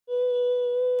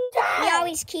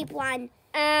always keep one.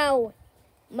 Ow.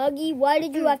 Muggy, why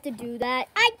did you have to do that?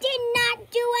 I did not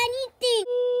do anything.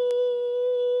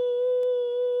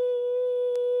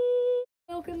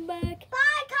 Welcome back.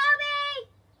 Bye, Kobe.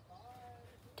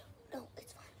 No,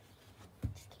 it's fine.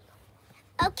 Just keep going.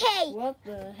 Okay. What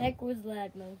the heck was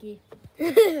that, Monkey? I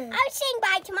was saying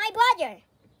bye to my brother.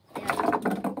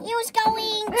 He was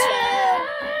going to...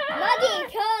 Muggy,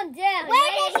 calm down.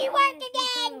 Where does he work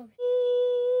again?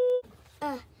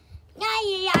 Ah!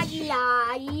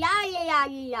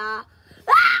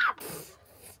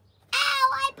 Ow,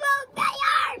 I broke my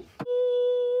arm.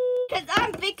 Because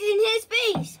I'm fixing his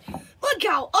face. Look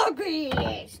how ugly he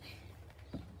is.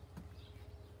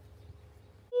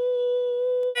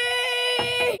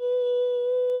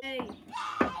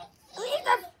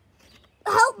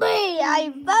 Help me!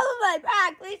 I fell on my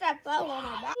back. Please, I fell on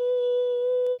my back.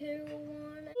 2,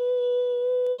 1.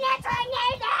 That's right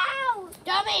now.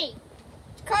 Dummy!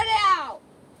 Cut it out!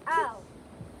 Oh.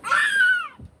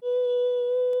 Ah!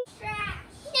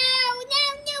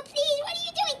 No, please. What are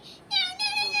you doing? No.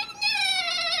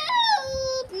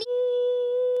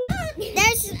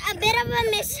 There's a bit of a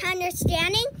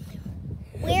misunderstanding.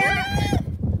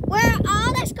 We're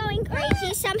all just going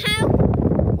crazy somehow.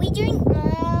 We drink drugs.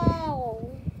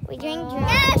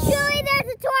 Actually, there's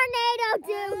a tornado,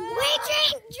 dude. We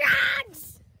drink drugs.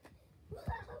 We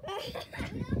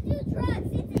don't do drugs.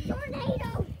 It's a tornado.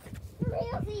 For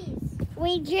realsies.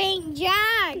 We drink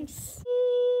drugs.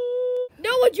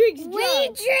 No one drinks drugs. We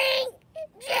drink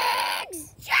drugs.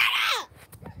 Shut up.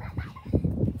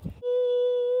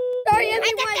 Sorry,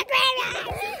 everyone.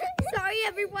 Sorry,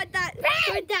 everyone that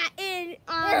put that in.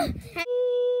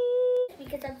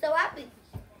 Because I'm so happy.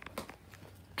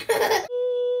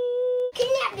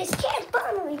 Kidnap this kid,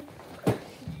 finally.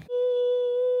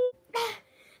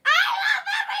 I love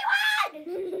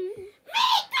everyone. Me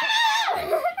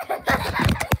too.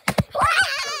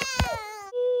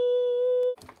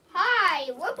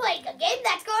 Hi, we're playing a game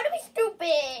that's going to be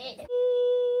stupid.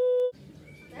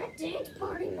 That dance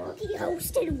party Monkey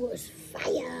hosted was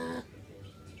fire.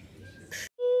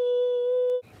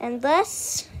 And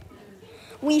thus,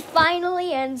 we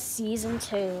finally end season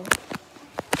 2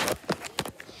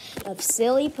 of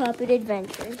Silly Puppet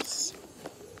Adventures.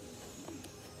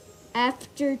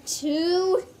 After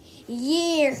 2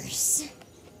 years,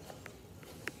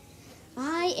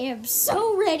 I am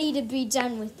so ready to be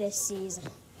done with this season.